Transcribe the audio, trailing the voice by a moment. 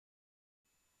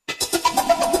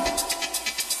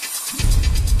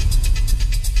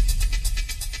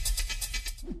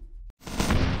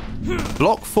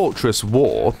Block Fortress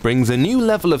War brings a new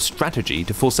level of strategy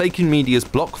to Forsaken Media's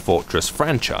Block Fortress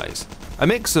franchise. A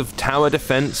mix of tower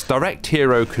defense, direct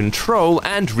hero control,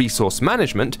 and resource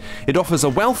management, it offers a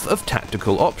wealth of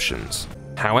tactical options.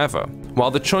 However, while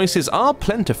the choices are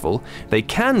plentiful, they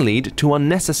can lead to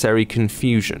unnecessary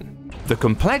confusion. The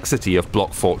complexity of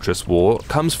Block Fortress War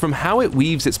comes from how it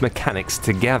weaves its mechanics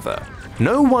together.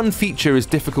 No one feature is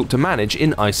difficult to manage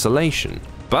in isolation,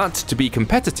 but to be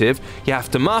competitive, you have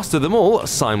to master them all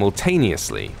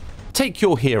simultaneously. Take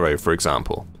your hero, for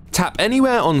example. Tap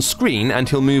anywhere on screen and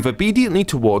he'll move obediently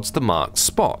towards the marked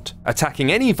spot,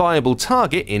 attacking any viable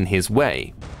target in his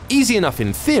way. Easy enough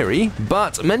in theory,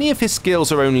 but many of his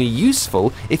skills are only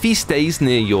useful if he stays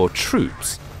near your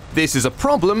troops. This is a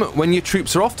problem when your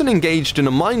troops are often engaged in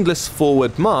a mindless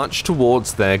forward march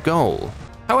towards their goal.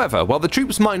 However, while the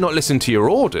troops might not listen to your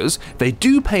orders, they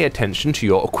do pay attention to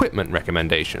your equipment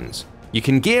recommendations. You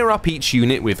can gear up each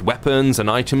unit with weapons and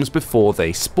items before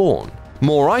they spawn.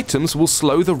 More items will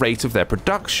slow the rate of their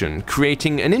production,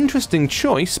 creating an interesting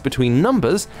choice between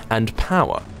numbers and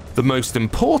power. The most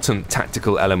important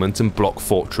tactical element in Block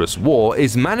Fortress War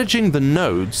is managing the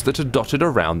nodes that are dotted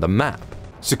around the map.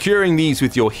 Securing these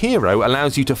with your hero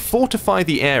allows you to fortify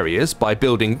the areas by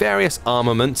building various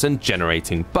armaments and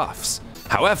generating buffs.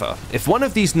 However, if one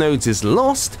of these nodes is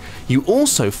lost, you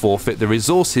also forfeit the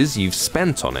resources you've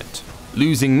spent on it.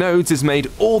 Losing nodes is made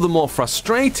all the more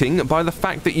frustrating by the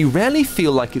fact that you rarely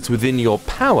feel like it's within your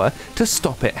power to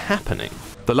stop it happening.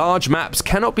 The large maps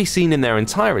cannot be seen in their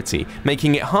entirety,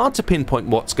 making it hard to pinpoint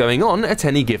what's going on at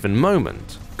any given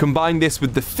moment. Combine this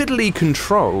with the fiddly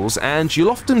controls and you'll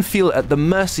often feel at the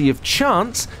mercy of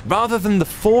chance rather than the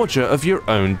forger of your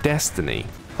own destiny.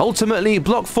 Ultimately,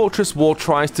 Block Fortress War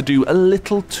tries to do a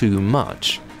little too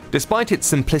much. Despite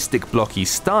its simplistic blocky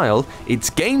style,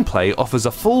 its gameplay offers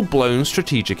a full-blown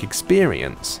strategic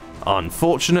experience.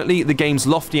 Unfortunately, the game's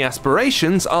lofty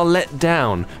aspirations are let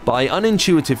down by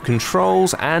unintuitive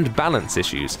controls and balance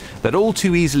issues that all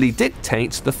too easily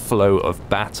dictate the flow of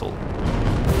battle.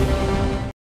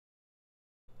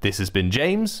 This has been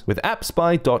James with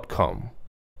AppSpy.com.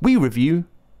 We review,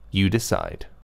 you decide.